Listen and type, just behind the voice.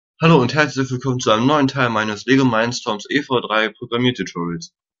Hallo und herzlich willkommen zu einem neuen Teil meines Lego Mindstorms EV3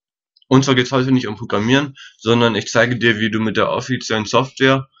 Programmiertutorials. Und zwar geht es heute nicht um Programmieren, sondern ich zeige dir, wie du mit der offiziellen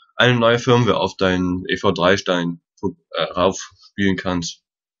Software eine neue Firmware auf deinen EV3-Stein raufspielen kannst.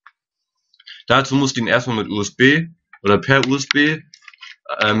 Dazu musst du ihn erstmal mit USB oder per USB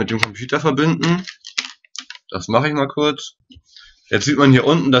mit dem Computer verbinden. Das mache ich mal kurz. Jetzt sieht man hier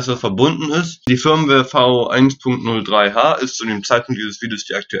unten, dass er verbunden ist. Die Firmware V1.03H ist zu dem Zeitpunkt dieses Videos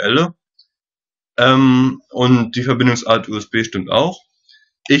die aktuelle. Und die Verbindungsart USB stimmt auch.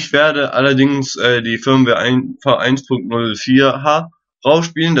 Ich werde allerdings die Firmware V1.04H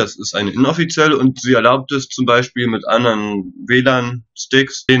rausspielen. Das ist eine inoffizielle und sie erlaubt es zum Beispiel mit anderen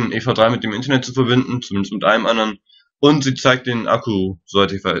WLAN-Sticks den EV3 mit dem Internet zu verbinden, zumindest mit einem anderen. Und sie zeigt den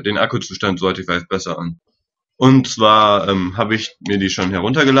Akkuzustand, soweit ich weiß, besser an. Und zwar habe ich mir die schon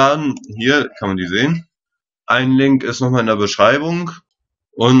heruntergeladen. Hier kann man die sehen. Ein Link ist nochmal in der Beschreibung.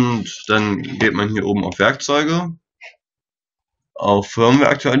 Und dann geht man hier oben auf Werkzeuge, auf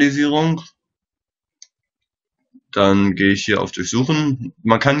Firmware-Aktualisierung. Dann gehe ich hier auf Durchsuchen.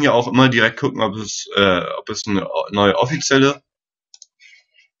 Man kann hier auch immer direkt gucken, ob es eine neue offizielle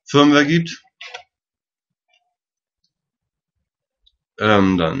Firmware gibt.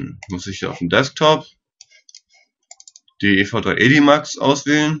 Dann muss ich hier auf dem Desktop die EV3 Edimax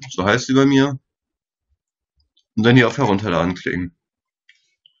auswählen, so heißt sie bei mir. Und dann hier auf Herunterladen klicken.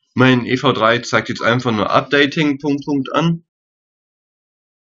 Mein EV3 zeigt jetzt einfach nur updating ... an.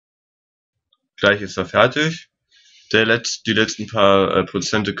 Gleich ist er fertig. Die letzten paar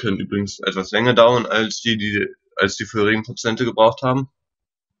Prozente können übrigens etwas länger dauern als die vorherigen Prozente gebraucht haben.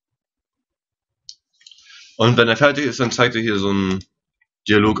 Und wenn er fertig ist, dann zeigt er hier so einen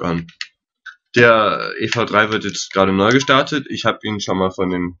Dialog an. Der EV3 wird jetzt gerade neu gestartet. Ich habe ihn schon mal von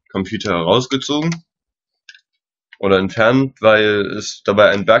dem Computer herausgezogen oder entfernt, weil es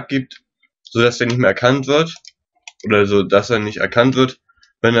dabei einen Bug gibt, sodass er nicht mehr erkannt wird oder so, dass er nicht erkannt wird,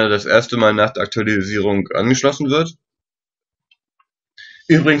 wenn er das erste Mal nach der Aktualisierung angeschlossen wird.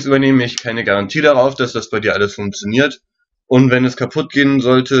 Übrigens übernehme ich keine Garantie darauf, dass das bei dir alles funktioniert. Und wenn es kaputt gehen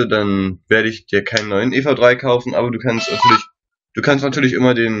sollte, dann werde ich dir keinen neuen EV3 kaufen, aber du kannst natürlich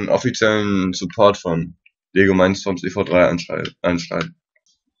immer den offiziellen Support von Lego Mindstorms EV3 anschreiben.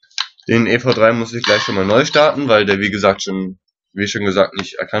 Den EV3 muss ich gleich schon mal neu starten, weil der wie schon gesagt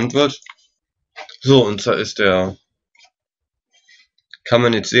nicht erkannt wird. So, und zwar kann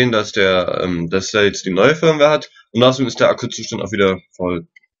man jetzt sehen, dass er jetzt die neue Firmware hat und außerdem ist der Akkuzustand auch wieder voll.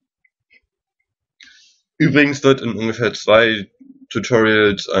 Übrigens wird in ungefähr 2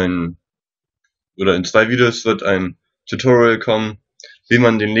 Tutorials in 2 Videos wird ein Tutorial kommen, wie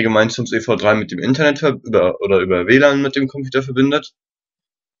man den Lego Mindstorms EV3 mit dem Internet über WLAN mit dem Computer verbindet.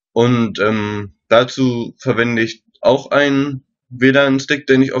 Und dazu verwende ich auch einen WLAN-Stick,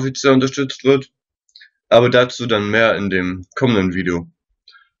 der nicht offiziell unterstützt wird. Aber dazu dann mehr in dem kommenden Video.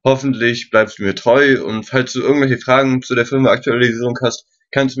 Hoffentlich bleibst du mir treu und falls du irgendwelche Fragen zu der Firmware-Aktualisierung hast,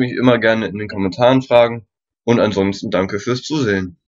 kannst du mich immer gerne in den Kommentaren fragen. Und ansonsten danke fürs Zusehen.